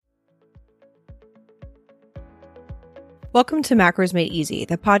Welcome to Macros Made Easy,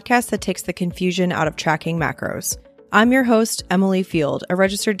 the podcast that takes the confusion out of tracking macros. I'm your host, Emily Field, a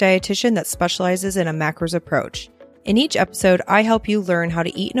registered dietitian that specializes in a macros approach. In each episode, I help you learn how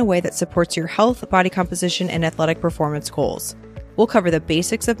to eat in a way that supports your health, body composition, and athletic performance goals. We'll cover the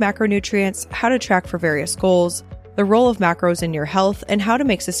basics of macronutrients, how to track for various goals, the role of macros in your health, and how to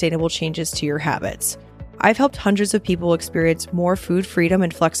make sustainable changes to your habits. I've helped hundreds of people experience more food freedom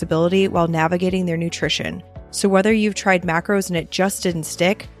and flexibility while navigating their nutrition. So whether you've tried macros and it just didn't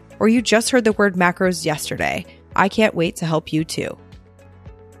stick, or you just heard the word macros yesterday, I can't wait to help you too.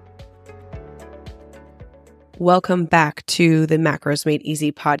 Welcome back to the Macros Made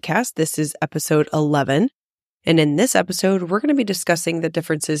Easy podcast. This is episode 11. And in this episode, we're going to be discussing the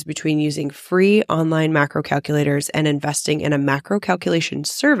differences between using free online macro calculators and investing in a macro calculation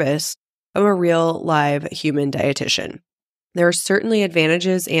service of a real live human dietitian. There are certainly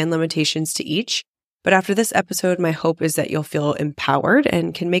advantages and limitations to each. But after this episode, my hope is that you'll feel empowered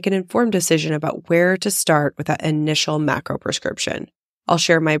and can make an informed decision about where to start with that initial macro prescription. I'll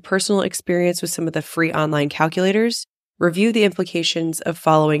share my personal experience with some of the free online calculators, review the implications of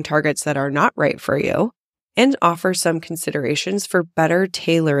following targets that are not right for you, and offer some considerations for better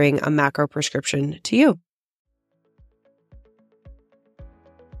tailoring a macro prescription to you.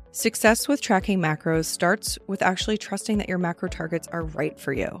 Success with tracking macros starts with actually trusting that your macro targets are right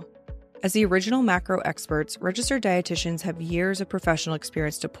for you. As the original macro experts, registered dietitians have years of professional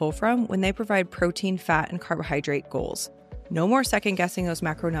experience to pull from when they provide protein, fat, and carbohydrate goals. No more second-guessing those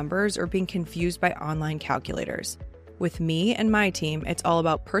macro numbers or being confused by online calculators. With me and my team, it's all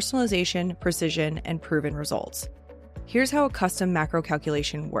about personalization, precision, and proven results. Here's how a custom macro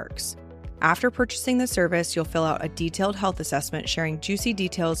calculation works. After purchasing the service, you'll fill out a detailed health assessment sharing juicy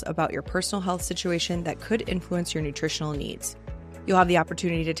details about your personal health situation that could influence your nutritional needs. You'll have the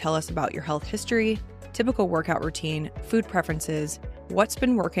opportunity to tell us about your health history, typical workout routine, food preferences, what's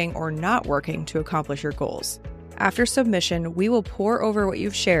been working or not working to accomplish your goals. After submission, we will pour over what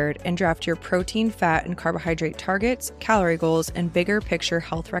you've shared and draft your protein, fat, and carbohydrate targets, calorie goals, and bigger picture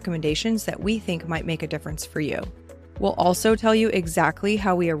health recommendations that we think might make a difference for you. We'll also tell you exactly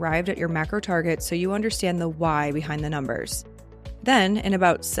how we arrived at your macro targets so you understand the why behind the numbers. Then, in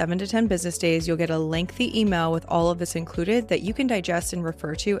about 7 to 10 business days, you'll get a lengthy email with all of this included that you can digest and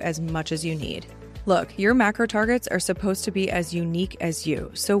refer to as much as you need. Look, your macro targets are supposed to be as unique as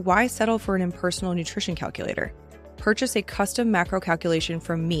you, so why settle for an impersonal nutrition calculator? Purchase a custom macro calculation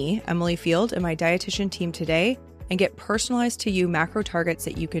from me, Emily Field, and my dietitian team today, and get personalized to you macro targets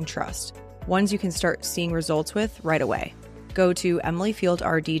that you can trust, ones you can start seeing results with right away. Go to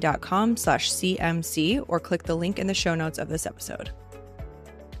emilyfieldrd.com/CMC or click the link in the show notes of this episode.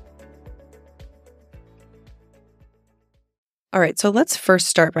 All right, so let's first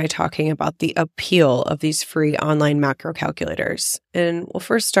start by talking about the appeal of these free online macro calculators. And we'll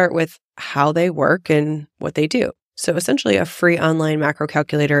first start with how they work and what they do. So essentially, a free online macro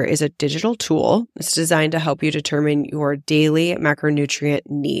calculator is a digital tool. It's designed to help you determine your daily macronutrient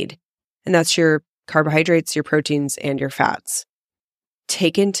need. And that's your carbohydrates, your proteins, and your fats.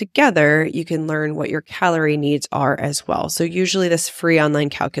 Taken together, you can learn what your calorie needs are as well. So usually this free online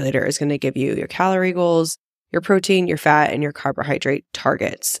calculator is going to give you your calorie goals, your protein, your fat, and your carbohydrate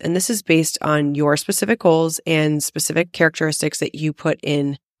targets. And this is based on your specific goals and specific characteristics that you put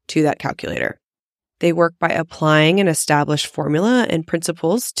in to that calculator. They work by applying an established formula and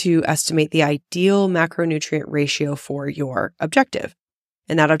principles to estimate the ideal macronutrient ratio for your objective.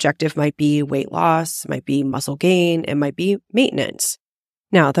 And that objective might be weight loss, might be muscle gain, it might be maintenance.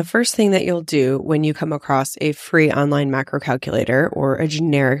 Now, the first thing that you'll do when you come across a free online macro calculator or a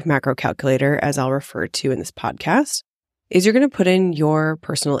generic macro calculator, as I'll refer to in this podcast, is you're going to put in your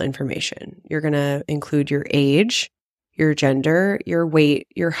personal information. You're going to include your age, your gender, your weight,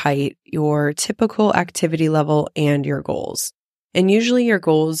 your height, your typical activity level, and your goals. And usually your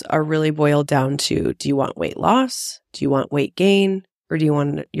goals are really boiled down to, do you want weight loss? Do you want weight gain? Or do you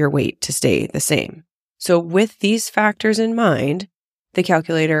want your weight to stay the same? So with these factors in mind, the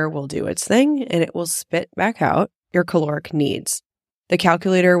calculator will do its thing and it will spit back out your caloric needs. The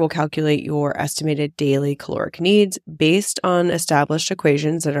calculator will calculate your estimated daily caloric needs based on established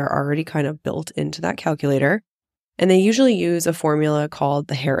equations that are already kind of built into that calculator. And they usually use a formula called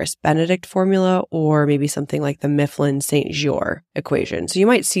the Harris-Benedict formula, or maybe something like the Mifflin-St. Jeor equation. So you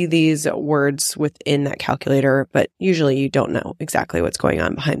might see these words within that calculator, but usually you don't know exactly what's going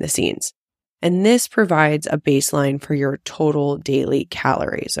on behind the scenes. And this provides a baseline for your total daily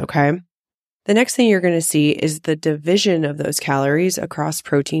calories, okay? The next thing you're going to see is the division of those calories across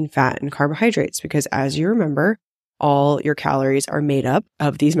protein, fat, and carbohydrates, because as you remember, all your calories are made up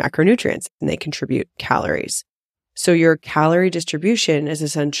of these macronutrients and they contribute calories. So your calorie distribution is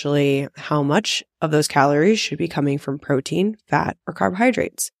essentially how much of those calories should be coming from protein, fat, or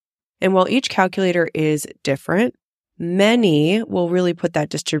carbohydrates. And while each calculator is different, many will really put that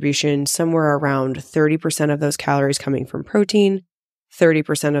distribution somewhere around 30% of those calories coming from protein,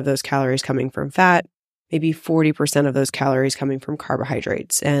 30% of those calories coming from fat, maybe 40% of those calories coming from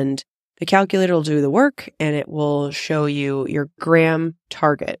carbohydrates. And the calculator will do the work and it will show you your gram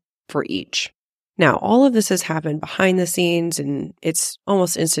target for each. Now, all of this has happened behind the scenes and it's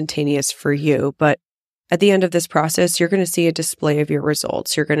almost instantaneous for you, but at the end of this process, you're going to see a display of your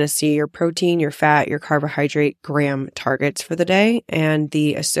results. You're going to see your protein, your fat, your carbohydrate gram targets for the day and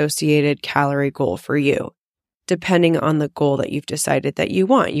the associated calorie goal for you, depending on the goal that you've decided that you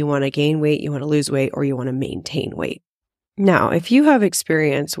want. You want to gain weight, you want to lose weight, or you want to maintain weight. Now, if you have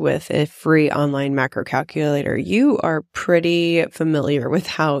experience with a free online macro calculator, you are pretty familiar with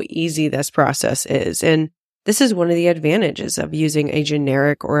how easy this process is. And this is one of the advantages of using a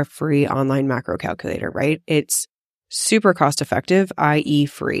generic or a free online macro calculator, right? It's super cost effective, i.e.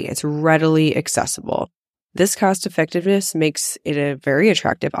 free. It's readily accessible. This cost effectiveness makes it a very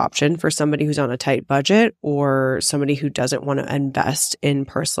attractive option for somebody who's on a tight budget or somebody who doesn't want to invest in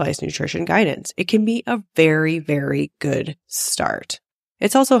personalized nutrition guidance. It can be a very, very good start.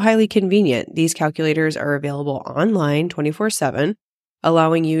 It's also highly convenient. These calculators are available online 24/7,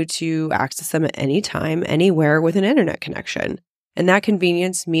 allowing you to access them at any time, anywhere with an internet connection. And that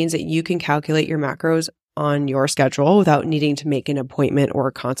convenience means that you can calculate your macros on your schedule without needing to make an appointment or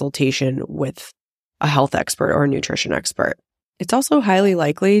a consultation with a health expert or a nutrition expert. It's also highly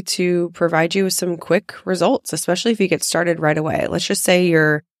likely to provide you with some quick results, especially if you get started right away. Let's just say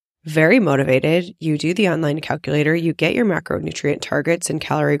you're very motivated, you do the online calculator, you get your macronutrient targets and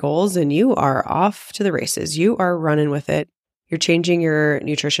calorie goals, and you are off to the races. You are running with it. You're changing your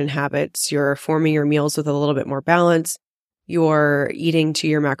nutrition habits. You're forming your meals with a little bit more balance. You're eating to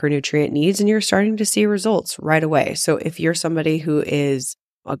your macronutrient needs, and you're starting to see results right away. So if you're somebody who is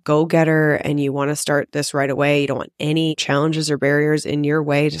a go-getter and you want to start this right away, you don't want any challenges or barriers in your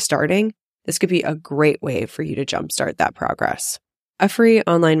way to starting, this could be a great way for you to jumpstart that progress. A free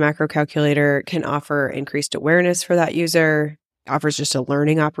online macro calculator can offer increased awareness for that user, offers just a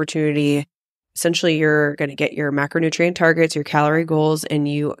learning opportunity. Essentially, you're going to get your macronutrient targets, your calorie goals, and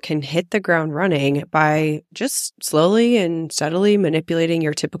you can hit the ground running by just slowly and steadily manipulating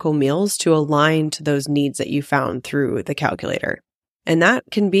your typical meals to align to those needs that you found through the calculator. And that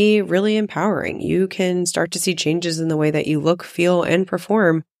can be really empowering. You can start to see changes in the way that you look, feel, and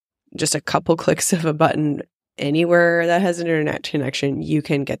perform. Just a couple clicks of a button anywhere that has an internet connection, you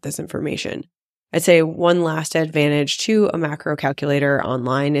can get this information. I'd say one last advantage to a macro calculator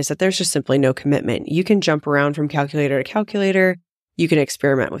online is that there's just simply no commitment. You can jump around from calculator to calculator. You can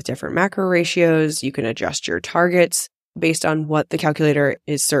experiment with different macro ratios. You can adjust your targets based on what the calculator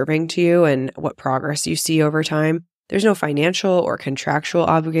is serving to you and what progress you see over time. There's no financial or contractual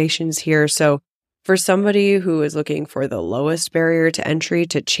obligations here. So for somebody who is looking for the lowest barrier to entry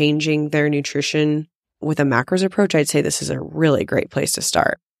to changing their nutrition with a macros approach, I'd say this is a really great place to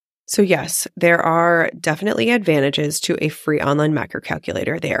start. So yes, there are definitely advantages to a free online macro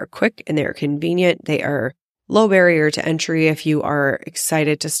calculator. They are quick and they are convenient. They are low barrier to entry if you are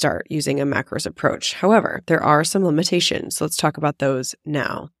excited to start using a macros approach. However, there are some limitations. Let's talk about those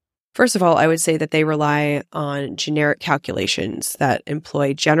now. First of all, I would say that they rely on generic calculations that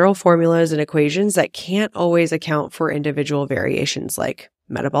employ general formulas and equations that can't always account for individual variations like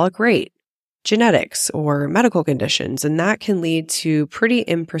metabolic rate, genetics, or medical conditions, and that can lead to pretty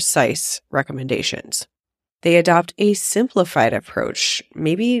imprecise recommendations. They adopt a simplified approach,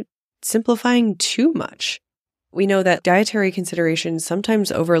 maybe simplifying too much. We know that dietary considerations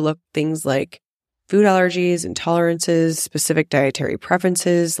sometimes overlook things like food allergies, intolerances, specific dietary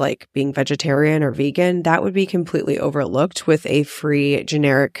preferences like being vegetarian or vegan. That would be completely overlooked with a free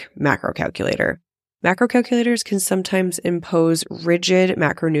generic macro calculator. Macro calculators can sometimes impose rigid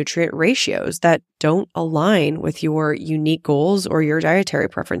macronutrient ratios that don't align with your unique goals or your dietary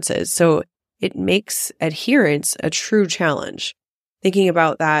preferences. So it makes adherence a true challenge. Thinking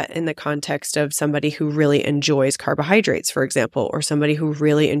about that in the context of somebody who really enjoys carbohydrates, for example, or somebody who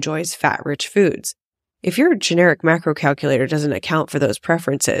really enjoys fat-rich foods. If your generic macro calculator doesn't account for those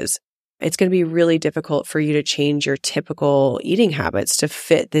preferences, it's going to be really difficult for you to change your typical eating habits to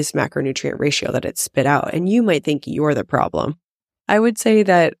fit this macronutrient ratio that it spit out. And you might think you're the problem. I would say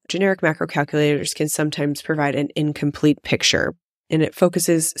that generic macro calculators can sometimes provide an incomplete picture, and it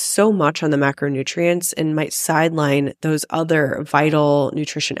focuses so much on the macronutrients and might sideline those other vital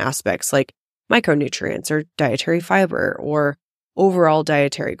nutrition aspects like micronutrients or dietary fiber or overall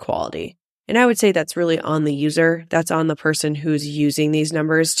dietary quality. And I would say that's really on the user. That's on the person who's using these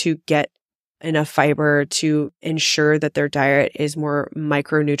numbers to get enough fiber to ensure that their diet is more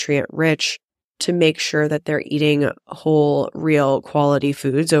micronutrient rich, to make sure that they're eating whole, real quality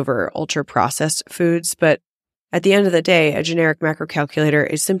foods over ultra processed foods. But at the end of the day, a generic macro calculator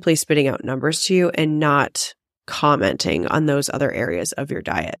is simply spitting out numbers to you and not commenting on those other areas of your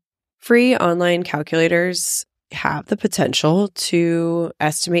diet. Free online calculators have the potential to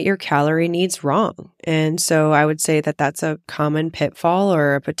estimate your calorie needs wrong. And so I would say that that's a common pitfall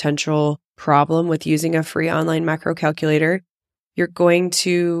or a potential problem with using a free online macro calculator. You're going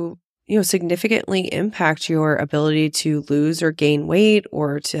to, significantly impact your ability to lose or gain weight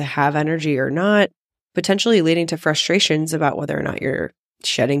or to have energy or not, potentially leading to frustrations about whether or not you're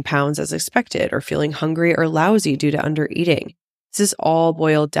shedding pounds as expected or feeling hungry or lousy due to undereating. This is all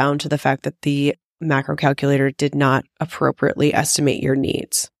boiled down to the fact that the macro calculator did not appropriately estimate your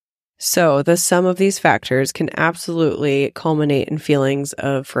needs. So the sum of these factors can absolutely culminate in feelings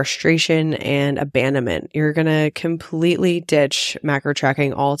of frustration and abandonment. You're going to completely ditch macro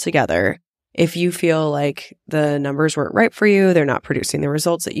tracking altogether if you feel like the numbers weren't right for you, they're not producing the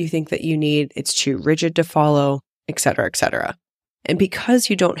results that you think that you need, it's too rigid to follow, et cetera, et cetera. And because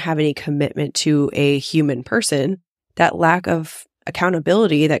you don't have any commitment to a human person, that lack of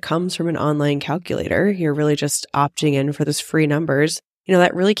accountability that comes from an online calculator, you're really just opting in for those free numbers,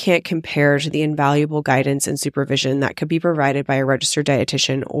 that really can't compare to the invaluable guidance and supervision that could be provided by a registered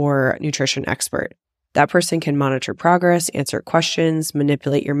dietitian or nutrition expert. That person can monitor progress, answer questions,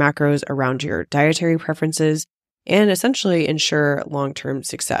 manipulate your macros around your dietary preferences, and essentially ensure long-term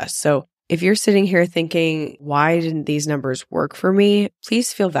success. So if you're sitting here thinking, why didn't these numbers work for me?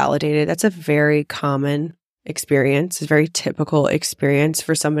 Please feel validated. That's a very common experience, a very typical experience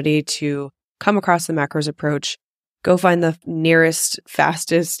for somebody to come across the macros approach, go find the nearest,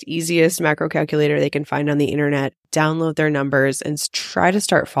 fastest, easiest macro calculator they can find on the internet, download their numbers, and try to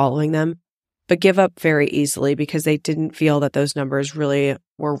start following them, but give up very easily because they didn't feel that those numbers really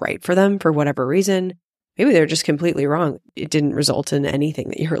were right for them for whatever reason. Maybe they're just completely wrong. It didn't result in anything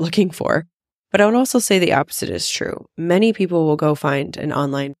that you were looking for. But I would also say the opposite is true. Many people will go find an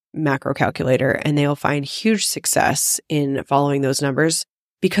online macro calculator and they'll find huge success in following those numbers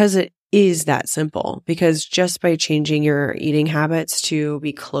because it is that simple. Because just by changing your eating habits to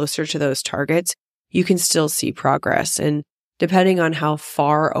be closer to those targets, you can still see progress. And depending on how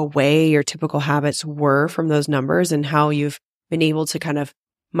far away your typical habits were from those numbers and how you've been able to kind of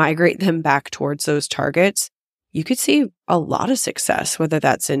migrate them back towards those targets, you could see a lot of success, whether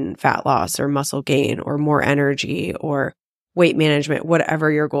that's in fat loss or muscle gain or more energy or weight management,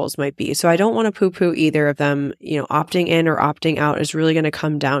 whatever your goals might be. So I don't want to poo-poo either of them. Opting in or opting out is really going to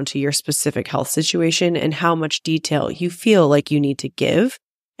come down to your specific health situation and how much detail you feel like you need to give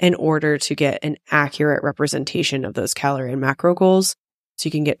in order to get an accurate representation of those calorie and macro goals so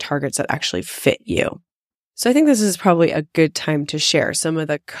you can get targets that actually fit you. So I think this is probably a good time to share some of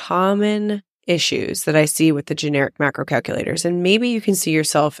the common issues that I see with the generic macro calculators, and maybe you can see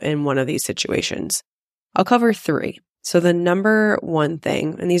yourself in one of these situations. I'll cover 3. So the number one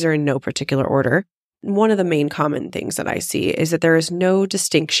thing, and these are in no particular order, one of the main common things that I see is that there is no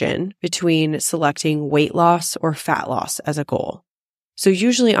distinction between selecting weight loss or fat loss as a goal. So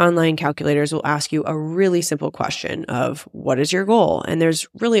usually online calculators will ask you a really simple question of what is your goal? And there's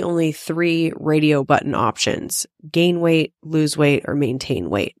really only 3 radio button options: gain weight, lose weight, or maintain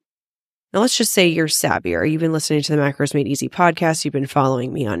weight. Now, let's just say you're savvier. You've been listening to the Macros Made Easy podcast. You've been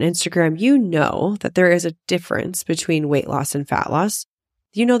following me on Instagram. You know that there is a difference between weight loss and fat loss.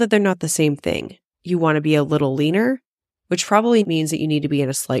 You know that they're not the same thing. You want to be a little leaner, which probably means that you need to be in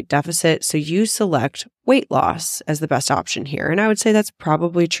a slight deficit. So you select weight loss as the best option here. And I would say that's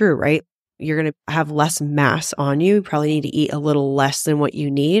probably true, right? You're going to have less mass on you. You probably need to eat a little less than what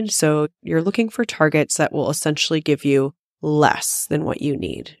you need. So you're looking for targets that will essentially give you less than what you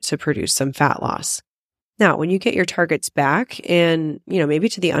need to produce some fat loss. Now, when you get your targets back and, maybe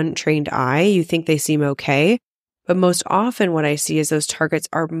to the untrained eye, you think they seem okay, but most often what I see is those targets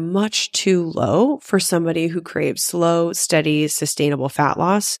are much too low for somebody who craves slow, steady, sustainable fat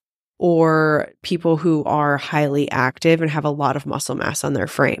loss, or people who are highly active and have a lot of muscle mass on their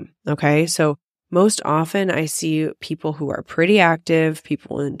frame. Okay. So most often I see people who are pretty active,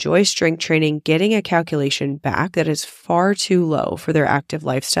 people who enjoy strength training, getting a calculation back that is far too low for their active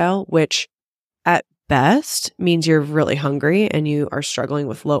lifestyle, which at best means you're really hungry and you are struggling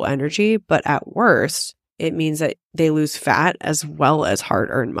with low energy. But at worst, it means that they lose fat as well as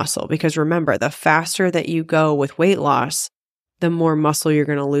hard-earned muscle. Because remember, the faster that you go with weight loss, the more muscle you're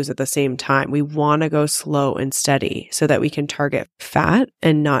going to lose at the same time. We want to go slow and steady so that we can target fat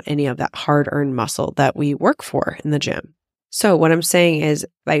and not any of that hard-earned muscle that we work for in the gym. So what I'm saying is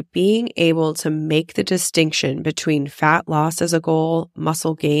by being able to make the distinction between fat loss as a goal,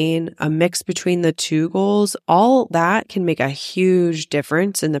 muscle gain, a mix between the two goals, all that can make a huge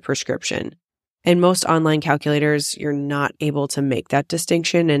difference in the prescription. In most online calculators, you're not able to make that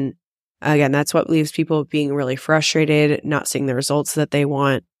distinction. And again, that's what leaves people being really frustrated, not seeing the results that they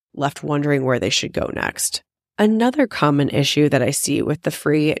want, left wondering where they should go next. Another common issue that I see with the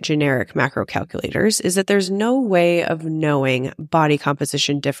free generic macro calculators is that there's no way of knowing body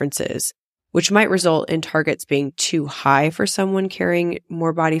composition differences, which might result in targets being too high for someone carrying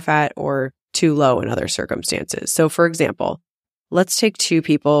more body fat or too low in other circumstances. So for example, let's take two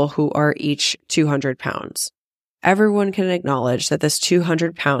people who are each 200 pounds. Everyone can acknowledge that this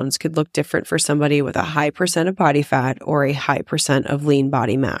 200 pounds could look different for somebody with a high percent of body fat or a high percent of lean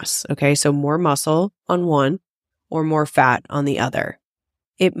body mass. Okay, so more muscle on one or more fat on the other.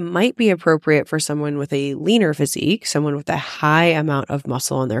 It might be appropriate for someone with a leaner physique, someone with a high amount of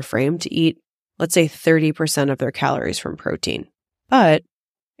muscle on their frame, to eat, let's say, 30% of their calories from protein. But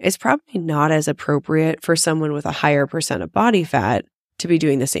it's probably not as appropriate for someone with a higher percent of body fat to be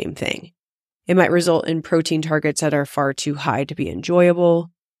doing the same thing. It might result in protein targets that are far too high to be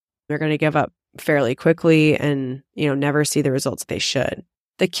enjoyable. They're going to give up fairly quickly and, never see the results they should.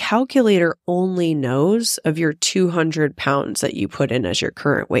 The calculator only knows of your 200 pounds that you put in as your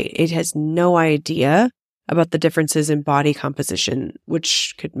current weight. It has no idea about the differences in body composition,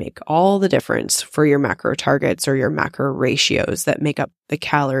 which could make all the difference for your macro targets or your macro ratios that make up the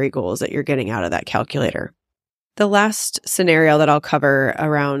calorie goals that you're getting out of that calculator. The last scenario that I'll cover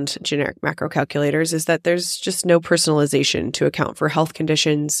around generic macro calculators is that there's just no personalization to account for health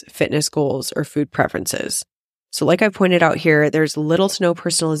conditions, fitness goals, or food preferences. So like I pointed out here, there's little to no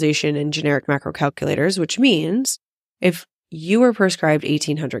personalization in generic macro calculators, which means if you were prescribed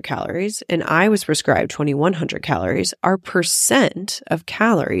 1,800 calories and I was prescribed 2,100 calories, our percent of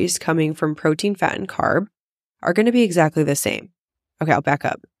calories coming from protein, fat, and carb are going to be exactly the same. Okay, I'll back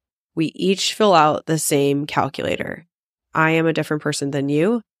up. We each fill out the same calculator. I am a different person than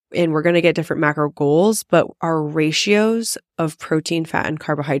you, and we're going to get different macro goals, but our ratios of protein, fat, and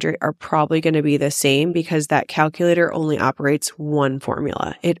carbohydrate are probably going to be the same because that calculator only operates one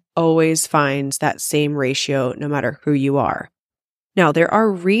formula. It always finds that same ratio no matter who you are. Now, there are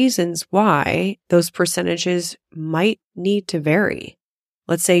reasons why those percentages might need to vary.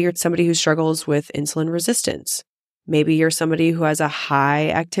 Let's say you're somebody who struggles with insulin resistance. Maybe you're somebody who has a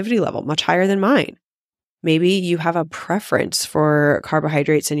high activity level, much higher than mine. Maybe you have a preference for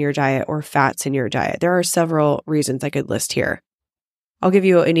carbohydrates in your diet or fats in your diet. There are several reasons I could list here. I'll give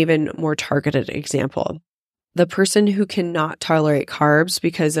you an even more targeted example. The person who cannot tolerate carbs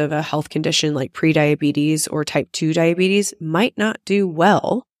because of a health condition like prediabetes or type 2 diabetes might not do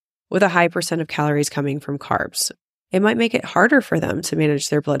well with a high percent of calories coming from carbs. It might make it harder for them to manage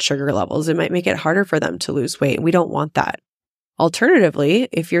their blood sugar levels. It might make it harder for them to lose weight. We don't want that. Alternatively,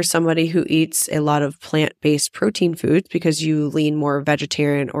 if you're somebody who eats a lot of plant-based protein foods because you lean more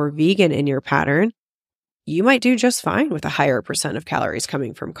vegetarian or vegan in your pattern, you might do just fine with a higher percent of calories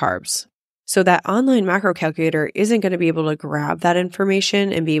coming from carbs. So that online macro calculator isn't going to be able to grab that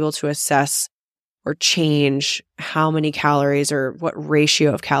information and be able to assess or change how many calories or what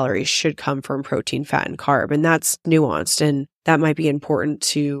ratio of calories should come from protein, fat, and carb. And that's nuanced, and that might be important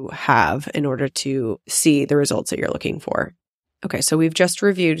to have in order to see the results that you're looking for. Okay, so we've just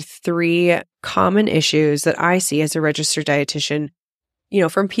reviewed 3 common issues that I see as a registered dietitian,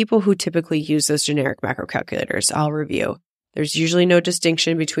 from people who typically use those generic macro calculators. I'll review. There's usually no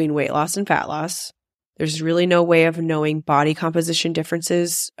distinction between weight loss and fat loss. There's really no way of knowing body composition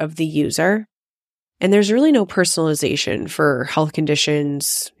differences of the user. And there's really no personalization for health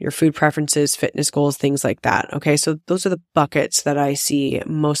conditions, your food preferences, fitness goals, things like that. Okay, so those are the buckets that I see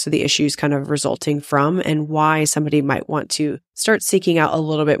most of the issues kind of resulting from and why somebody might want to start seeking out a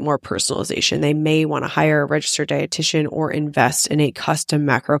little bit more personalization. They may want to hire a registered dietitian or invest in a custom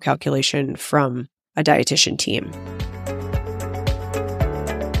macro calculation from a dietitian team.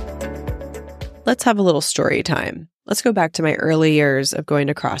 Let's have a little story time. Let's go back to my early years of going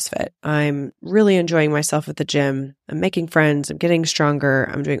to CrossFit. I'm really enjoying myself at the gym. I'm making friends. I'm getting stronger.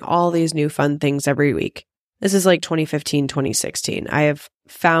 I'm doing all these new fun things every week. This is like 2015, 2016. I have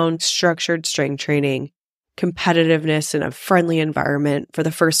found structured strength training, competitiveness in a friendly environment for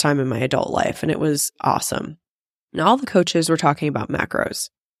the first time in my adult life, and it was awesome. And all the coaches were talking about macros.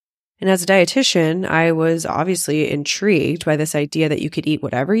 And as a dietitian, I was obviously intrigued by this idea that you could eat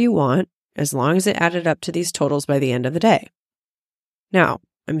whatever you want as long as it added up to these totals by the end of the day. Now,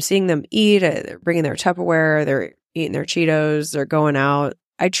 I'm seeing them eat, they're bringing their Tupperware, they're eating their Cheetos, they're going out.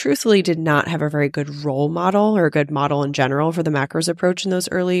 I truthfully did not have a very good role model or a good model in general for the macros approach in those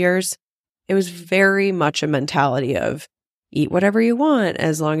early years. It was very much a mentality of eat whatever you want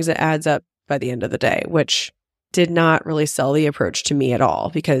as long as it adds up by the end of the day, which did not really sell the approach to me at all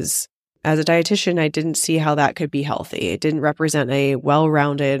because as a dietitian, I didn't see how that could be healthy. It didn't represent a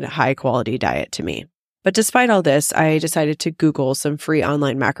well-rounded, high-quality diet to me. But despite all this, I decided to Google some free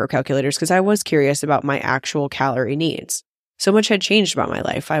online macro calculators because I was curious about my actual calorie needs. So much had changed about my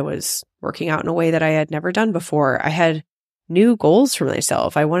life. I was working out in a way that I had never done before. I had new goals for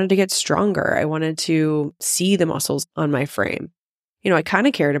myself. I wanted to get stronger. I wanted to see the muscles on my frame. I kind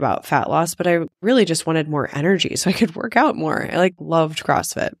of cared about fat loss, but I really just wanted more energy so I could work out more. I loved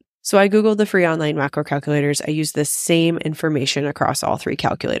CrossFit. So I Googled the free online macro calculators. I used the same information across all three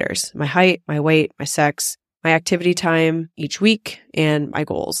calculators: my height, my weight, my sex, my activity time each week, and my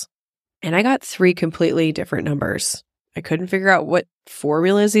goals. And I got three completely different numbers. I couldn't figure out what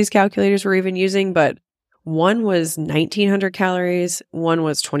formulas these calculators were even using, but one was 1,900 calories, one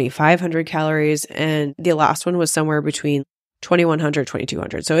was 2,500 calories, and the last one was somewhere between 2,100,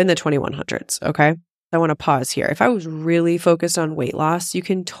 2,200. So in the 2,100s, okay? I want to pause here. If I was really focused on weight loss, you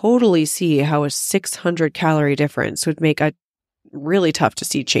can totally see how a 600 calorie difference would make a really tough to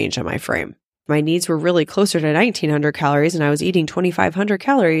see change on my frame. My needs were really closer to 1,900 calories and I was eating 2,500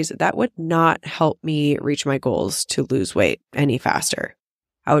 calories. That would not help me reach my goals to lose weight any faster.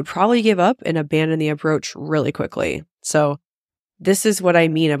 I would probably give up and abandon the approach really quickly. So this is what I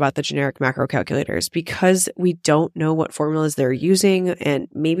mean about the generic macro calculators. Because we don't know what formulas they're using and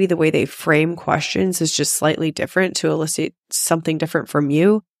maybe the way they frame questions is just slightly different to elicit something different from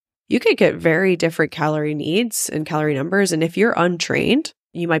you, you could get very different calorie needs and calorie numbers. And if you're untrained,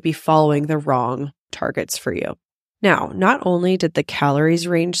 you might be following the wrong targets for you. Now, not only did the calories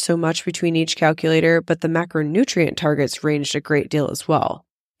range so much between each calculator, but the macronutrient targets ranged a great deal as well.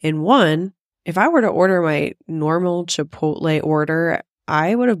 In one, if I were to order my normal Chipotle order,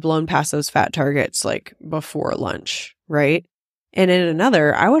 I would have blown past those fat targets before lunch, right? And in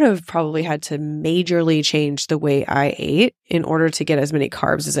another, I would have probably had to majorly change the way I ate in order to get as many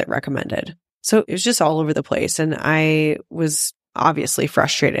carbs as it recommended. So it was just all over the place. And I was obviously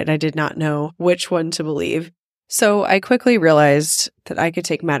frustrated. I did not know which one to believe. So I quickly realized that I could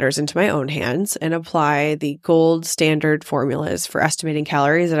take matters into my own hands and apply the gold standard formulas for estimating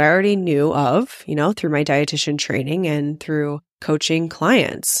calories that I already knew of, through my dietitian training and through coaching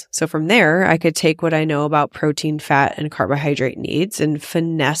clients. So from there, I could take what I know about protein, fat, and carbohydrate needs and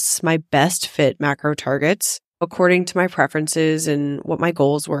finesse my best fit macro targets according to my preferences and what my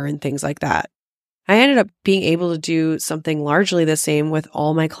goals were and things like that. I ended up being able to do something largely the same with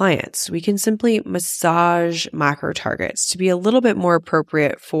all my clients. We can simply massage macro targets to be a little bit more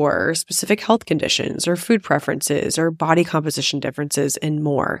appropriate for specific health conditions or food preferences or body composition differences and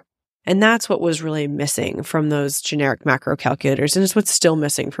more. And that's what was really missing from those generic macro calculators. And it's what's still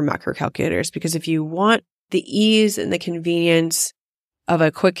missing from macro calculators, because if you want the ease and the convenience of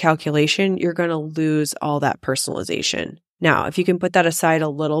a quick calculation, you're going to lose all that personalization. Now, if you can put that aside a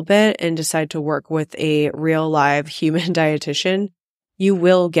little bit and decide to work with a real live human dietitian, you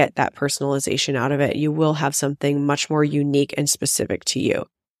will get that personalization out of it. You will have something much more unique and specific to you.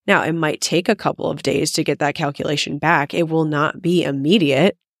 Now, it might take a couple of days to get that calculation back. It will not be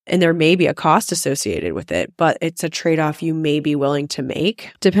immediate, and there may be a cost associated with it, but it's a trade-off you may be willing to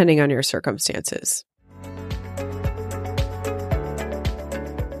make depending on your circumstances.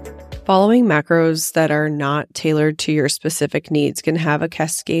 Following macros that are not tailored to your specific needs can have a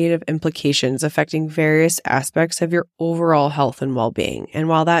cascade of implications affecting various aspects of your overall health and well-being. And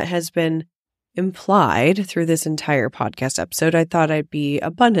while that has been implied through this entire podcast episode, I thought I'd be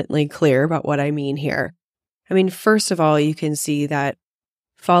abundantly clear about what I mean here. First of all, you can see that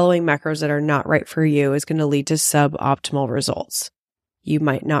following macros that are not right for you is going to lead to suboptimal results. You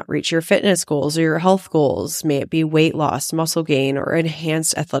might not reach your fitness goals or your health goals, may it be weight loss, muscle gain, or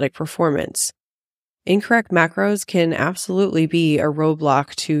enhanced athletic performance. Incorrect macros can absolutely be a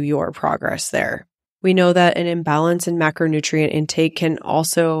roadblock to your progress there. We know that an imbalance in macronutrient intake can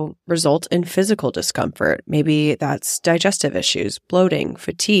also result in physical discomfort. Maybe that's digestive issues, bloating,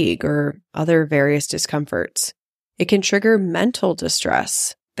 fatigue, or other various discomforts. It can trigger mental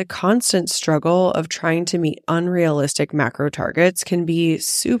distress. The constant struggle of trying to meet unrealistic macro targets can be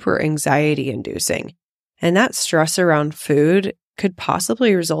super anxiety-inducing. And that stress around food could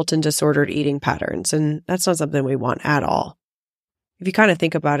possibly result in disordered eating patterns, and that's not something we want at all. If you kind of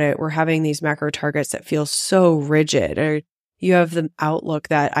think about it, we're having these macro targets that feel so rigid, or you have the outlook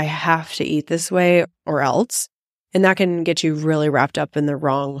that I have to eat this way or else. And that can get you really wrapped up in the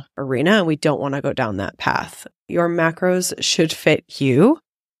wrong arena, and we don't want to go down that path. Your macros should fit you.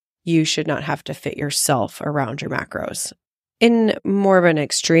 You should not have to fit yourself around your macros. In more of an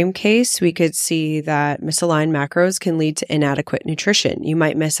extreme case, we could see that misaligned macros can lead to inadequate nutrition. You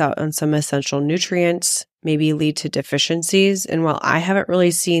might miss out on some essential nutrients, maybe lead to deficiencies. And while I haven't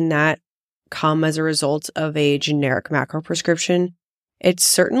really seen that come as a result of a generic macro prescription, it's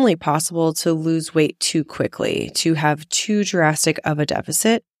certainly possible to lose weight too quickly, to have too drastic of a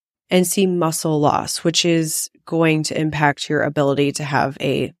deficit and see muscle loss, which is going to impact your ability to have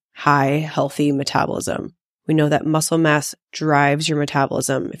a high, healthy metabolism. We know that muscle mass drives your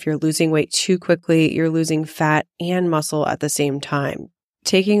metabolism. If you're losing weight too quickly, you're losing fat and muscle at the same time.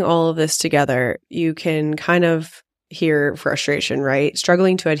 Taking all of this together, you can kind of hear frustration, right?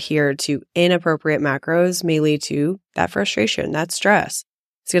 Struggling to adhere to inappropriate macros may lead to that frustration, that stress.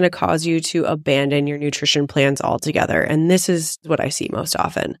 It's going to cause you to abandon your nutrition plans altogether. And this is what I see most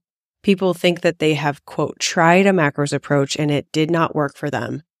often. People think that they have, quote, tried a macros approach and it did not work for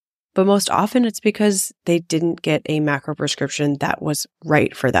them. But most often it's because they didn't get a macro prescription that was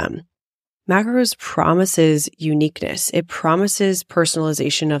right for them. Macros promises uniqueness. It promises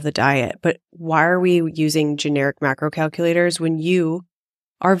personalization of the diet. But why are we using generic macro calculators when you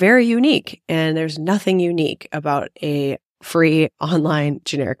are very unique? And there's nothing unique about a free online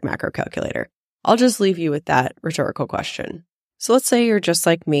generic macro calculator. I'll just leave you with that rhetorical question. So let's say you're just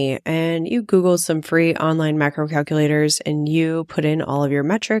like me and you Googled some free online macro calculators and you put in all of your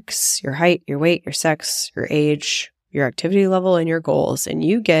metrics, your height, your weight, your sex, your age, your activity level, and your goals, and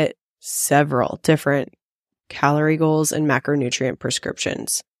you get several different calorie goals and macronutrient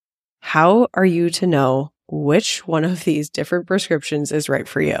prescriptions. How are you to know which one of these different prescriptions is right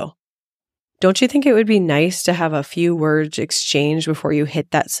for you? Don't you think it would be nice to have a few words exchanged before you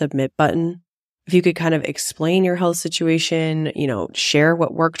hit that submit button? If you could kind of explain your health situation, share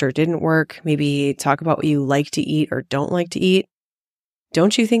what worked or didn't work, maybe talk about what you like to eat or don't like to eat.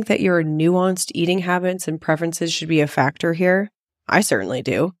 Don't you think that your nuanced eating habits and preferences should be a factor here? I certainly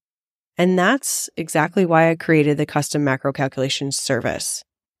do. And that's exactly why I created the custom macro calculations service.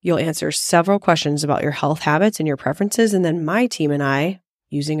 You'll answer several questions about your health habits and your preferences, and then my team and I,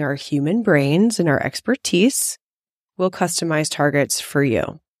 using our human brains and our expertise, will customize targets for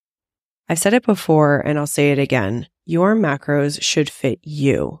you. I've said it before and I'll say it again. Your macros should fit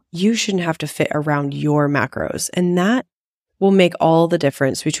you. You shouldn't have to fit around your macros. And that will make all the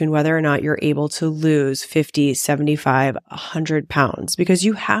difference between whether or not you're able to lose 50, 75, 100 pounds, because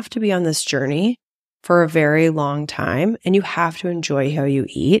you have to be on this journey for a very long time and you have to enjoy how you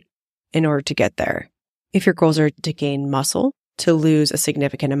eat in order to get there. If your goals are to gain muscle, to lose a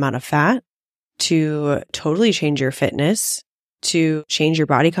significant amount of fat, to totally change your fitness, to change your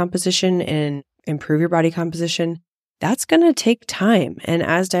body composition and improve your body composition, that's going to take time. And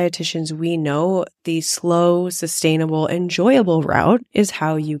as dietitians, we know the slow, sustainable, enjoyable route is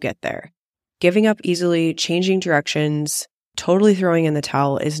how you get there. Giving up easily, changing directions, totally throwing in the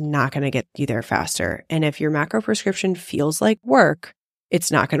towel is not going to get you there faster. And if your macro prescription feels like work,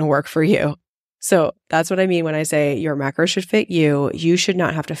 it's not going to work for you. So that's what I mean when I say your macros should fit you. You should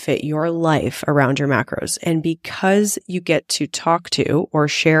not have to fit your life around your macros. And because you get to talk to or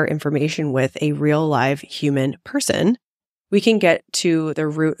share information with a real live human person, we can get to the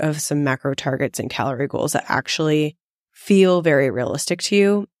root of some macro targets and calorie goals that actually feel very realistic to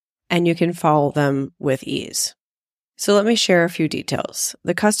you, and you can follow them with ease. So let me share a few details.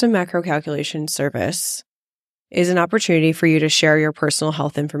 The custom macro calculation service is an opportunity for you to share your personal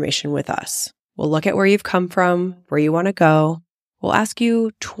health information with us. We'll look at where you've come from, where you want to go. We'll ask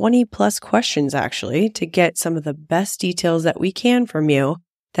you 20 plus questions actually to get some of the best details that we can from you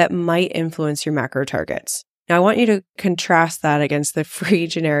that might influence your macro targets. Now, I want you to contrast that against the free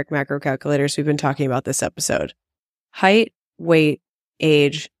generic macro calculators we've been talking about this episode. Height, weight,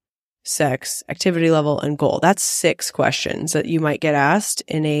 age, sex, activity level, and goal. That's 6 questions that you might get asked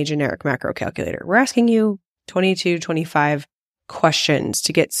in a generic macro calculator. We're asking you 22, 25 questions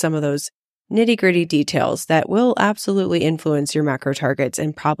to get some of those nitty-gritty details that will absolutely influence your macro targets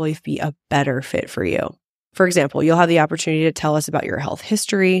and probably be a better fit for you. For example, you'll have the opportunity to tell us about your health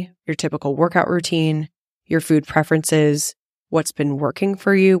history, your typical workout routine, your food preferences, what's been working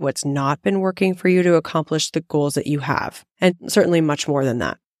for you, what's not been working for you to accomplish the goals that you have, and certainly much more than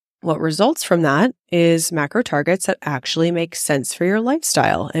that. What results from that is macro targets that actually make sense for your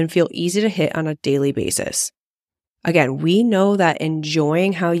lifestyle and feel easy to hit on a daily basis. Again, we know that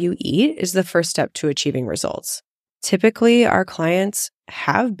enjoying how you eat is the first step to achieving results. Typically, our clients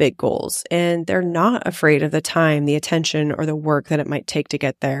have big goals and they're not afraid of the time, the attention, or the work that it might take to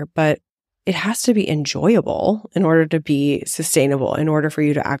get there. But it has to be enjoyable in order to be sustainable, in order for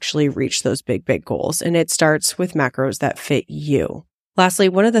you to actually reach those big, big goals. And it starts with macros that fit you. Lastly,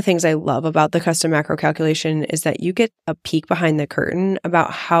 one of the things I love about the custom macro calculation is that you get a peek behind the curtain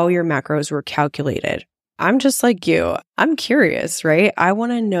about how your macros were calculated. I'm just like you. I'm curious, right? I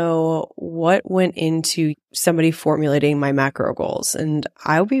want to know what went into somebody formulating my macro goals. And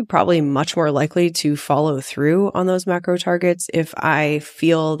I'll be probably much more likely to follow through on those macro targets if I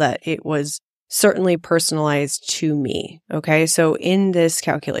feel that it was certainly personalized to me. Okay. So in this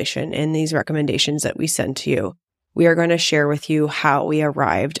calculation, in these recommendations that we send to you, we are going to share with you how we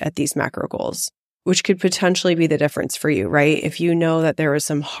arrived at these macro goals, which could potentially be the difference for you, right? If you know that there was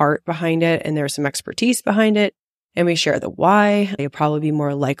some heart behind it and there's some expertise behind it, and we share the why, you'll probably be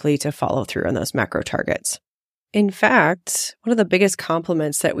more likely to follow through on those macro targets. In fact, one of the biggest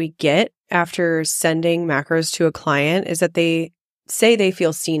compliments that we get after sending macros to a client is that they say they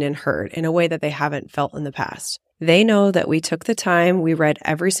feel seen and heard in a way that they haven't felt in the past. They know that we took the time, we read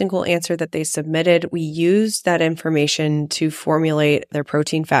every single answer that they submitted, we used that information to formulate their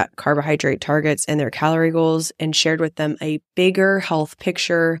protein, fat, carbohydrate targets and their calorie goals, and shared with them a bigger health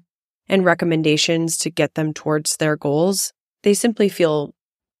picture and recommendations to get them towards their goals. They simply feel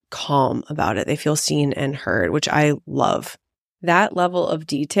calm about it. They feel seen and heard, which I love. That level of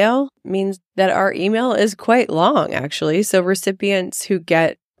detail means that our email is quite long, actually. So recipients who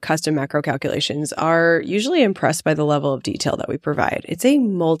get custom macro calculations are usually impressed by the level of detail that we provide. It's a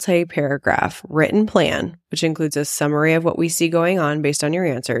multi-paragraph written plan, which includes a summary of what we see going on based on your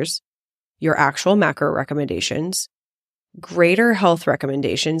answers, your actual macro recommendations, greater health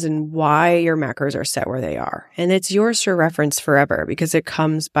recommendations, and why your macros are set where they are. And it's yours to reference forever because it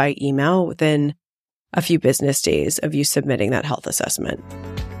comes by email within a few business days of you submitting that health assessment.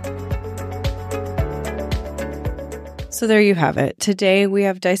 So there you have it. Today, we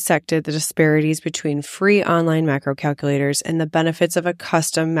have dissected the disparities between free online macro calculators and the benefits of a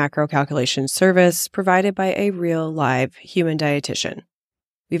custom macro calculation service provided by a real live human dietitian.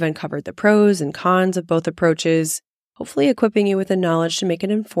 We've uncovered the pros and cons of both approaches, hopefully equipping you with the knowledge to make an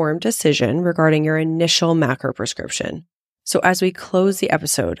informed decision regarding your initial macro prescription. So as we close the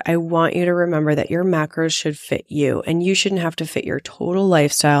episode, I want you to remember that your macros should fit you, and you shouldn't have to fit your total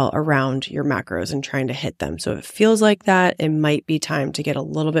lifestyle around your macros and trying to hit them. So if it feels like that, it might be time to get a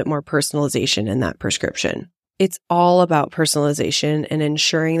little bit more personalization in that prescription. It's all about personalization and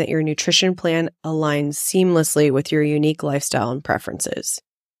ensuring that your nutrition plan aligns seamlessly with your unique lifestyle and preferences.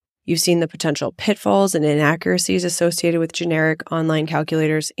 You've seen the potential pitfalls and inaccuracies associated with generic online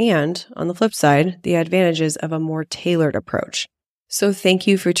calculators and, on the flip side, the advantages of a more tailored approach. So thank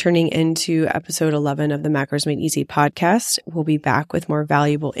you for tuning into episode 11 of the Macros Made Easy podcast. We'll be back with more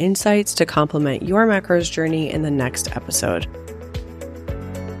valuable insights to complement your macros journey in the next episode.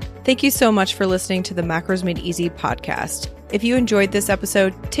 Thank you so much for listening to the Macros Made Easy podcast. If you enjoyed this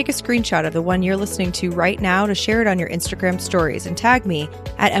episode, take a screenshot of the one you're listening to right now to share it on your Instagram stories and tag me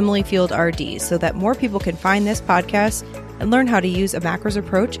at EmilyFieldRD so that more people can find this podcast and learn how to use a macros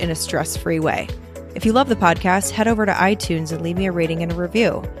approach in a stress-free way. If you love the podcast, head over to iTunes and leave me a rating and a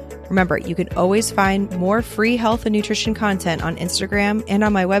review. Remember, you can always find more free health and nutrition content on Instagram and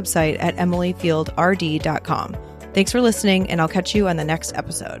on my website at EmilyFieldRD.com. Thanks for listening, and I'll catch you on the next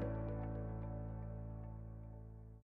episode.